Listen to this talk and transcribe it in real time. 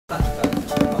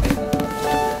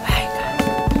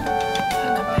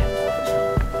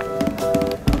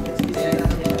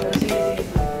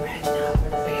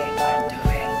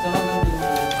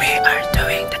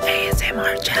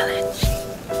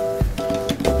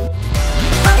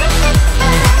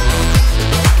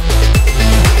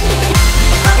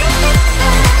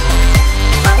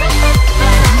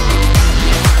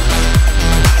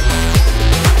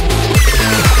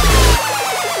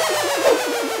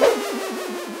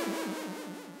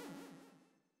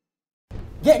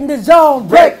Get in the zone,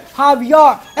 break,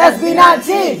 Javier,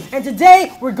 SB19, and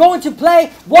today we're going to play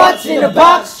What's in the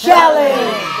Box Challenge.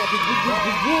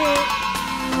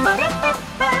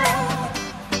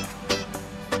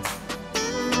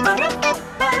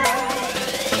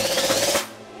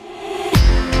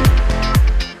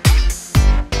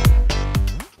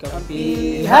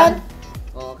 Kampihan.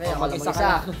 Okay, ako mag-isa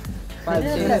ka. 5,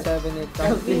 6, 7, 8,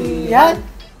 Kampihan.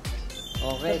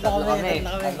 Okay, tatlo kami.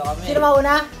 Sino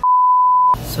mauna?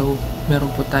 So,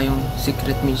 meron po tayong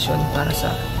secret mission para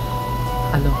sa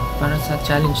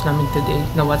challenge namin today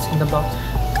na What's in the Box.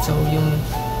 So, yung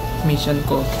mission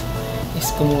ko is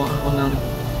kumuha ako ng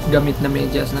gamit na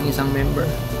medyas ng isang member.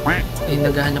 Eh,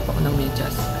 naghahanap ako ng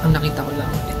medyas. Ang nakita ko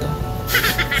lang ito.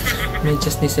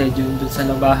 Medyas ni SEJUN dun sa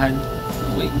labahan.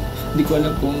 Wait, hindi ko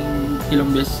alam kung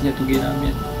ilang beses niya ito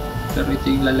ginamit. Pero ito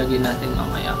yung lalagay natin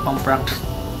mamaya, pang prank.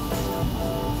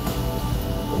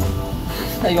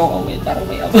 Ayoko may tara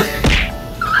may abot.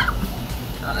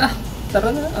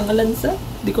 Tara na, ang alansa.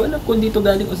 Di ko alam kung dito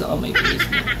galing o sa kamay ko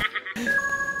mismo.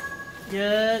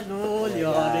 Yan, no,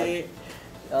 yari.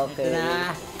 Okay.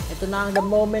 Ito na ang the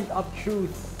moment of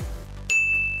truth.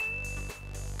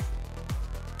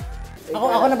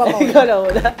 Ako na ba po? Ikaw na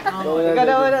una. Ikaw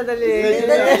na una, dali.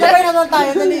 Sabay naman tayo,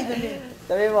 dali.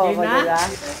 Sabi mo, Game na? maganda.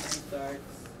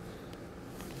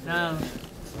 Now.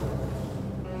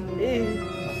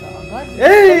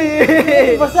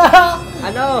 Hey! Basa!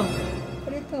 Ano?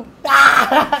 Ano ito?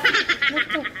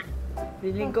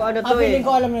 Feeling ko ano to eh. Feeling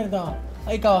ko alam na ito.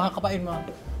 Ay, ikaw, hakapain mo.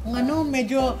 Ang ano,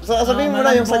 medyo... Sabihin mo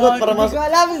na yung sagot para mas... Hindi ko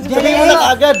alam. Sabihin mo na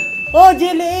kaagad. Oh,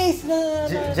 Jelly Ace!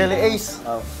 Jelly Ace.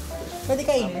 Oh. Pwede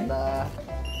kainin?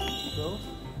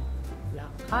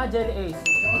 Jelly Ace.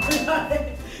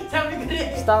 Sabi ko rin.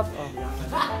 Stop. Oh.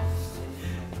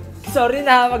 Sorry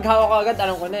na, maghawak ko agad.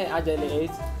 Alam ko na eh. Jelly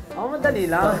Ace. Ako madali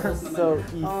lang. So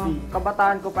easy.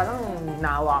 Kabataan ko pa lang,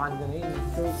 nahawakan ko na yun.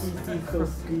 So easy, so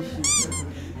squishy.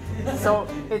 So,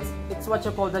 it's what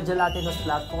you call the gelatinous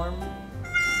platform.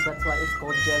 That's why it's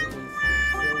called Jelly Ace.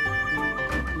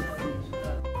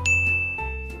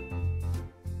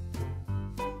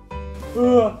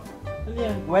 Ano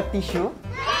yan? Wet tissue?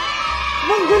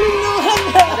 Ang galing naman!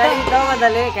 Madali ito,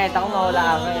 madali. Kahit ako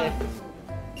mawala ako eh.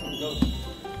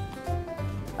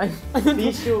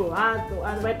 Tissue.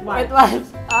 Wet wipe. Wait, what?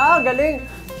 Galing!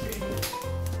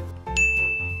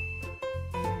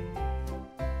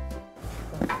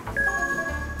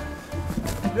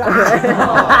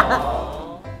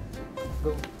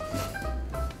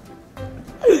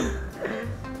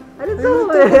 Ano to?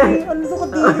 Ano to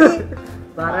kadiri?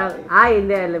 Parang,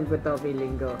 hindi, alam ko to,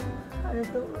 feeling ko. Ano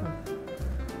to?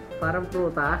 Parang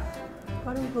prutas.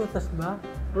 Parang prutas ba?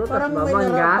 Prutas Parang ba? may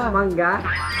Mangga? narapa. Mangga?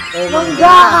 Oh,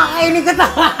 Mangga! Kakainin ka ta!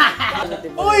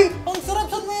 Uy! Ang sarap!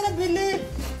 Saan mo yung nabili?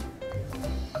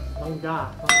 Mangga.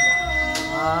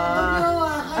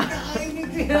 Kakainin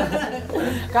ko yan.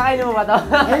 Kakainin mo ba to?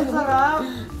 Ay, sarap!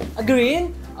 Green?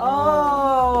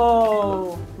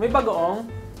 Oh! May bagoong?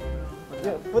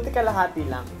 Buti kalahati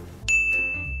lang.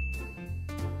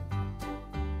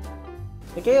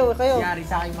 Kayo. Yari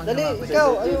sa aking mangga. Dali,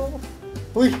 ikaw, ayaw.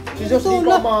 Uy, si Diyos, di ko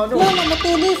mano. Wala,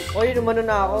 matulis. Oy, lumano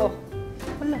na ako.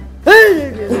 Wala.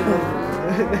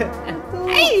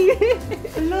 Ay!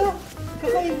 Hala,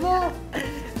 kakaiba.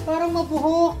 Parang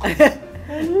mabuhok.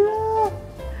 Hala.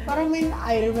 Parang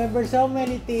I remember so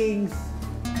many things.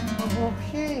 Mabuhok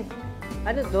siya eh.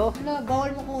 Ano to? Hala,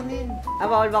 bawal mo kunin.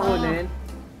 Bawal ba kunin?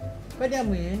 Pwede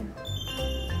amuyin?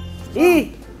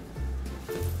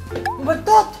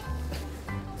 Batot!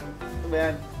 Ano ba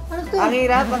yan? Ano to? Ang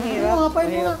hirap.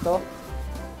 Mahirap to.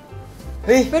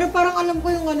 Hey! Pero parang alam ko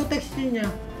yung ano texture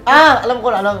niya. Alam ko.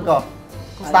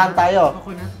 Staan tayo.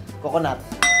 Coconut. Coconut.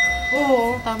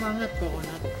 Oo, tama nga.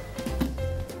 Coconut.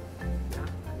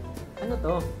 Ano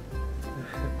to?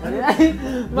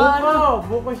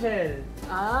 Buko shell.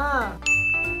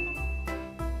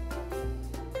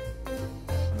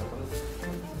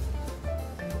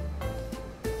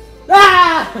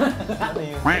 Ano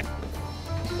yun?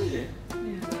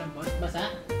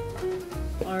 Basa?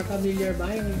 Or familiar ba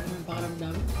yung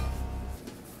pakaramdam?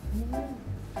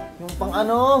 Yung pang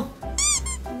ano?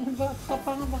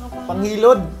 Kapang.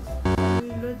 Panghilod.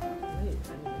 Hilod.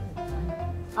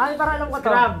 Parang alam ko to.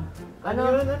 Crab. Ano?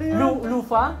 Ano yun?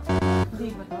 Lufa?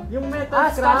 Hindi ba to? Yung metal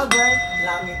Scotch scrub. Brite.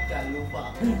 Langit ka, lupa.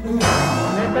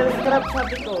 Metal scrub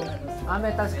sabi ko.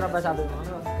 Metal scrub ba sabi mo?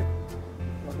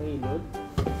 Maghilod?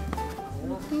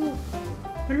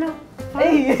 Hala.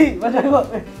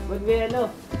 Ba't may ano?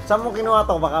 Saan mo kinuha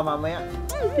to? Baka mamaya.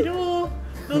 Pero,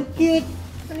 ang cute.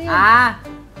 Ano yun?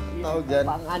 Tawag dyan.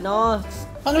 Pang ano?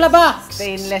 Panglaba!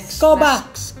 Stainless. Skoba!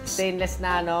 Stainless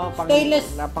na ano, Stainless.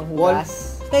 na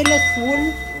panghugas. Stainless wool.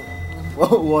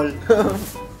 Wall.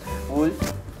 Wool.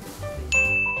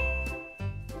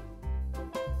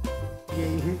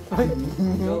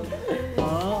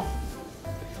 Oh.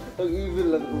 Ang evil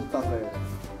lang utak eh.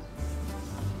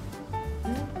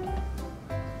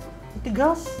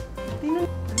 Tigas. Tingnan.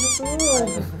 Ano to?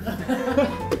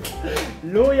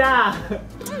 Luya!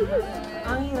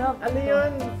 Ang hirap. Ano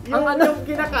yun? Ang ano? Yung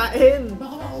kinakain.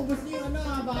 Baka maubos niyo ano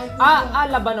bakit?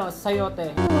 Labanos, sayote.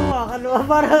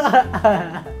 Parang...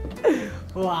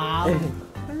 Wow.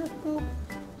 Ano to?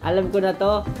 Alam ko na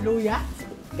to. Luya?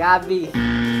 Gabi.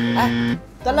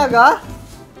 Talaga?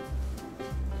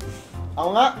 Ako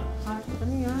nga.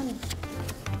 Ano yan?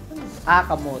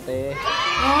 Kamote.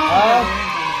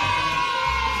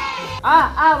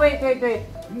 Ah. Wait.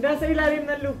 Nasa ilalim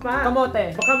ng lupa.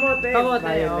 Kamote. Kamote. Kamote,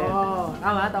 Violet. oo.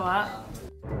 Tama.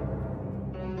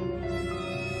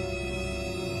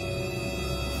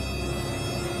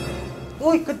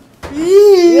 Uy, Ano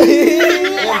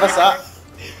yung basa?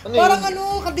 Ano yun? parang ano,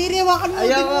 kadiri, hawakan mo. Ayaw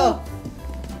tingnan mo. mo.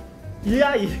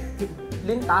 Yay!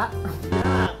 Linta?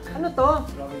 Ano to?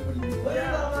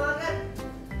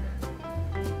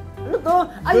 Ano to?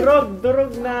 Ay,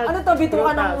 Durog na. ano to?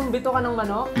 Bituka ng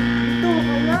manok?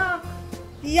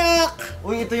 Yak!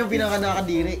 Uy, ito yung pinaka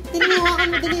nakakadiri. Dali mo, hawakan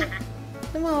mo, dali.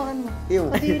 Dali mo, hawakan mo. Ew.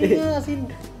 Kadiri nga, asin.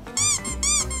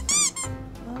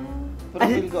 Pero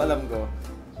feel ko alam ko.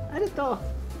 Ano to?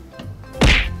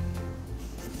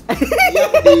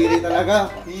 Iyak, diri talaga.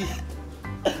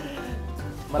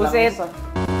 Puset. ah.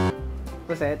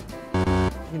 Puset?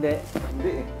 Hindi.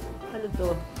 Hindi eh. Ano to?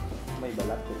 May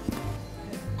balat eh.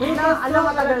 Ano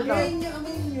matagal to? Amoyin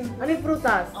niyo. Ano yung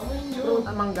prutas? Amoyin niyo. Fruit,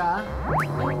 mangga?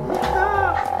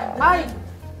 Ay!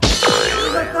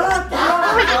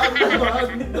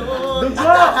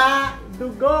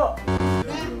 Dugo!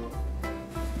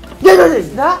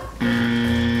 Isda?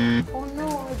 Oh no,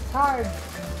 it's hard.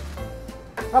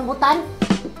 Rambutan?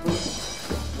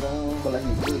 Parang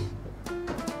balahibo eh.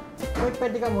 Uy,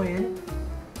 pwede ka mo yun?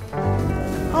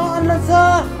 Oh, ang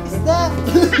lasa! Isda!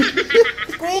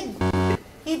 Squid!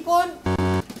 Hipon!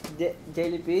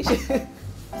 Jellyfish?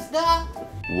 Isda!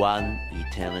 One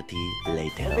eternity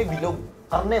later. Ano may bilog?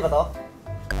 Karne ba to?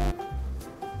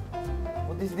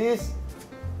 What is this?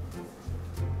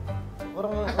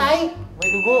 Parang Atay! may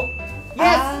dugo.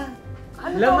 Yes!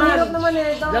 Ano to? Laman! Hirap naman eh.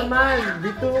 Ito. Laman!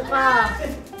 Bituka!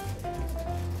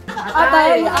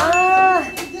 Atay!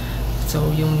 So,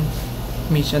 yung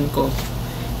mission ko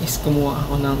is kumuha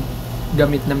ako ng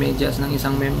gamit na medyas ng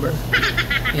isang member.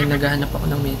 Naghahanap ako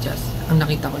ng medyas. Ang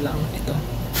nakita ko lang, ito.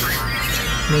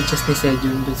 Medyas ni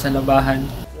SEJUN dun sa labahan.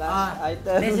 Last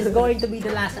item. This is going to be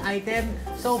the last item.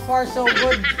 So far, so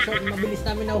good. So, mabilis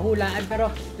namin nahuhulaan. Pero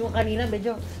yung kanina,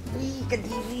 medyo, uy,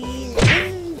 kadiri.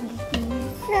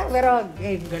 Pero,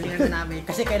 galingan na namin.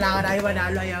 Kasi kailangan namin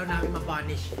manalo. Ayaw namin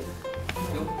ma-punish.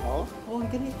 Oo? Oh, ang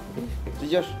galing. Si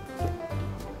Josh.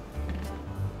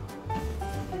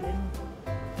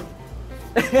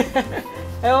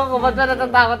 Ewan ko, ba't ba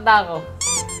natatakot na ako?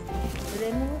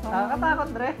 Galing mo. Nakakatakot,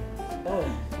 Dre. Oh.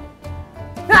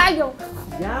 Ayaw!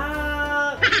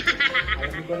 Yak!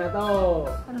 Alam ko na to.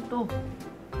 Ano to?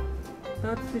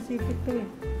 Not specific to eh.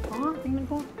 Tingnan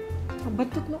ko. Ang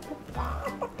batot na ko.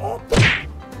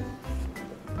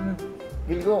 Ano?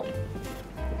 Feel ko.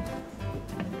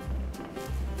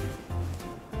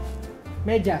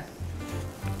 Medyas.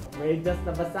 Medyas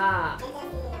na basa.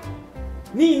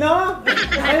 Nino!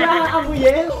 Kailangan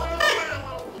amuyin?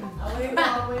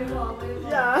 Amuyin mo.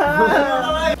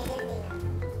 Yeah!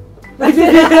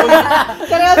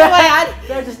 Seryoso ba yan?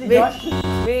 Medyas ni Josh.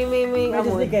 May Medyas ni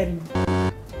amoy. Ken.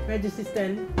 Medyas ni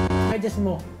Stel. Medyas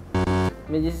mo.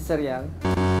 Medyo si Sir Yang.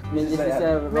 Medyo si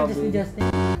Sir Medyas ni Robin. Justin.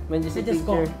 Medyo si Medyas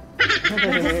ko. Teacher.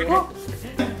 Medyas ko.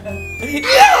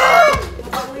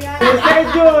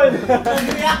 SEJUN!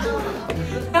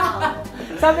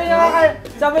 Sabi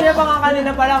niya pa nga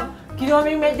kanina pa lang, kinuha mo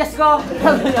yung medyas ko.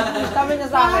 Sabi niya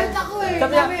sa akin.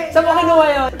 Sabi niya, saan mo kinuha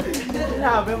yun?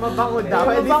 Sabi, mabango daw.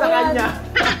 Hindi sa kanya.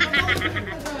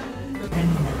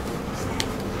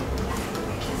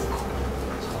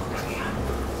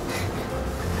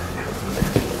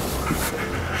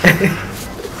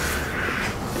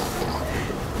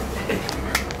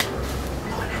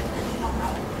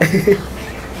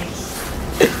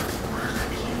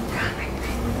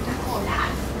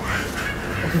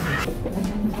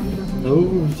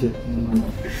 Oh, shit.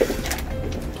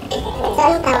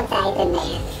 Saan tawag sa item na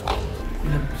yan?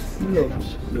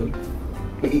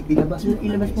 Ilabas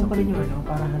mo pa rin yung ano,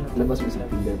 para halata. Labas mo sa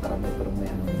finger para may parang may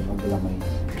ano, maglamay.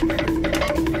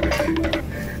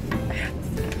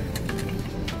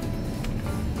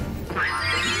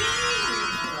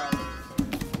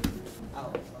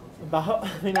 Baho,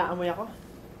 may naamoy ako.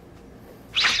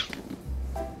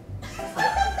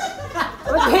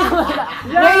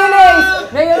 Mayonnaise!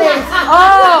 Mayonnaise!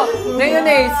 Oh!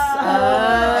 Mayonnaise!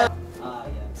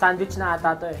 Sandwich na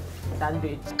ata to eh.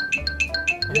 Sandwich.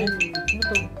 Ano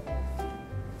to?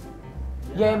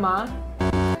 Yema?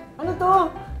 Ano to?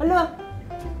 Hala?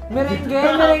 Merengue?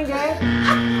 Merengue?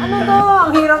 Ano to?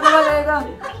 Ang hirap naman na ito.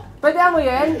 Pwede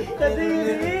amoyin?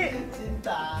 Kadiri!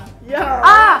 Yeah!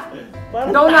 Ah!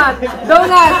 Donut!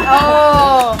 Donut!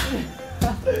 Oh!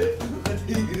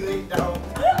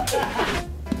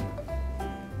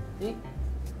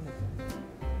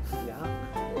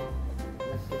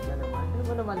 Ano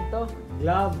ba naman to?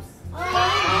 Gloves.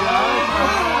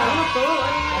 Ano to?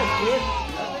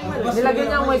 Nilagyan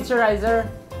niya ang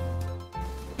moisturizer.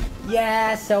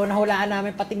 Yes! So, nahulaan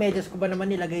namin. Pati medyas ko ba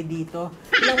naman nilagay dito.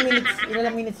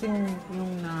 Ilang minutes yung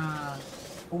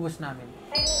ubos namin?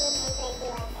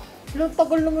 Ilang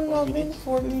tagal naman namin?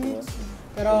 4 minutes.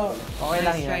 Pero, Okay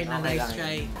lang nice yan. try na, Okay nice lang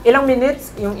try. Ilang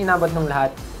minutes yung inabot ng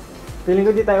lahat? Feeling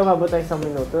ko di tayo umabot tayo isang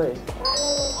minuto eh.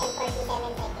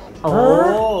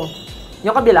 Oh!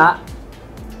 Yung kabila?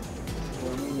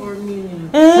 4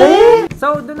 minutes.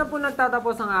 So, doon na po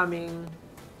nagtatapos ang aming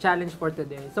challenge for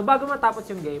today. So, bago matapos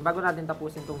yung game, bago natin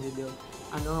tapusin tong video,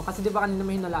 kasi di ba kanina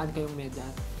may hinalaan kayong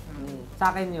medyas? Sa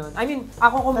akin yun. I mean,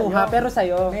 ako kumuha, pero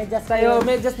sa'yo. Medyas Sa'yo,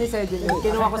 medyas ni SEJUN yun.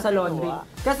 Kinuha ko sa laundry.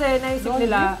 Kasi naisip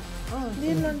nila,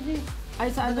 Hindi, laundry. ay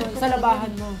sa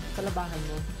labahan mo. Sa labahan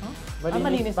mo. Malinis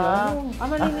malinis pa. yun.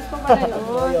 Malinis pa pala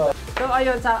yun. So,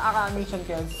 ayun, sa mission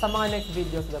ko yun. Sa mga next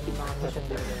videos, gabi mga mission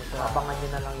videos. So, abangan nyo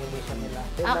na lang yung mission nila.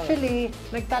 Actually,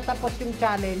 nagtatapos yung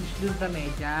challenge dun sa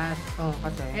medyas. Oh,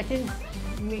 kasi. Eh, since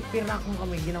pinakong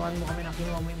kami, ginawan mo kami na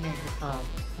kinuha mo yung medyas.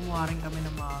 Kumuha rin kami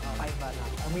ng mga kakaiba na.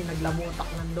 Kami naglamutak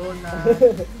ng donut.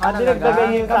 Hindi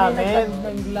nagdagay yung sa amin.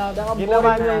 Naglag.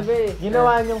 Ginawa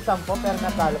yung 10 pero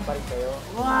natalo pa rin kayo.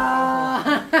 Wow!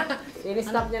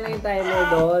 In-stop niya lang yung timer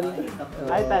doon.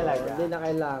 Ay talaga. Hindi na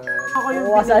kailangan. Ako yung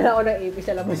Buwasan ako ng ipis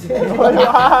sa labas.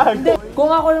 Wag!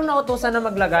 Kung ako yung nautusan na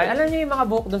maglagay, alam niyo yung mga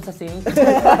buhok doon sa sink?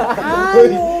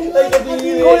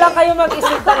 Kulang kayo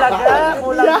mag-isip talaga.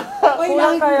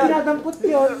 Kulang kayo. Pinadampot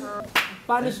yun.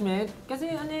 Punishment? Kasi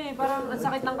parang ang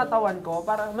sakit ng katawan ko.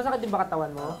 Parang, masakit din ba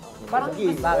katawan mo? Parang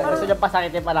Gusto niya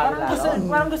pasakitin pala.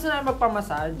 parang gusto na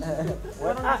magpamassage.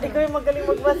 Ikaw yung magaling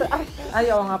mag-massage.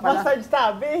 Ay, oo nga pala. Massage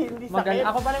sabi, hindi sakit.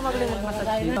 Ako pala yung magaling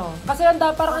mag-massage dito. Kasi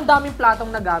parang ang daming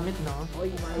platong nagamit, no?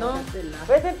 No?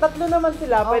 Pwede, 3 naman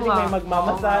sila. Oo Pwede nga. may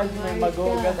magmamassage, may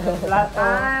maghugas ng plato.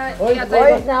 Ingat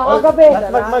sa'yo. na ako gabi.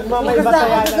 At magmamay basayan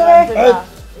na lang sila.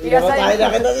 Ingat sa'yo.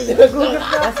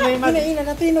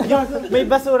 Tapos may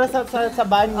basura sa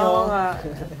banyo. Oo nga.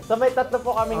 So may 3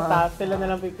 po kaming task, sila na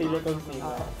lang pipili kung sino.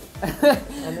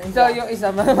 So, yung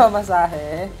isa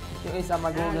mamasahe, yung isa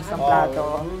maghugas ng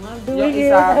plato, yung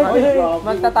isa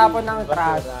magtatapon ng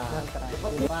trash.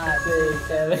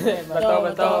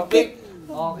 Bato, pick!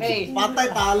 Okay. Patay,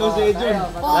 talo si Jun.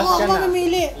 Last ka na.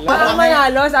 mamimili. Ang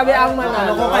manalo, sabi ang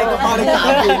manalo. Ako kayo kapari sa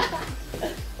akin.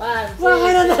 Baka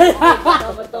na tayo.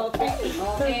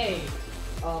 Okay.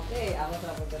 Okay, ako sa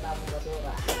pagkatapos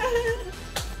basura.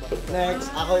 Next,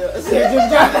 ako yung si Jun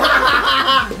dyan.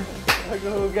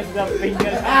 Maghuhugas ng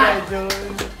finger si Jun.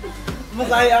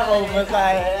 Masaya ako,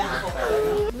 masaya.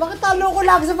 Bakit talo ko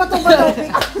lang sa bato-bato?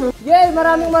 Yay!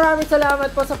 Maraming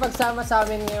salamat po sa pagsama sa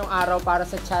amin ngayong araw para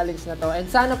sa challenge na to.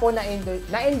 And sana po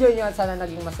na-enjoy nyo at sana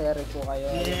naging masaya rin po kayo.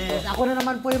 Yes, ako na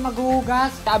naman po yung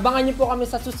maghuhugas. Abangan nyo po kami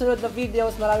sa susunod na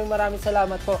videos. Maraming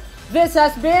salamat po. This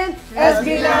has been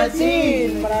SB19!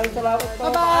 Maraming salamat po.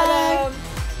 Bye-bye! Paalam!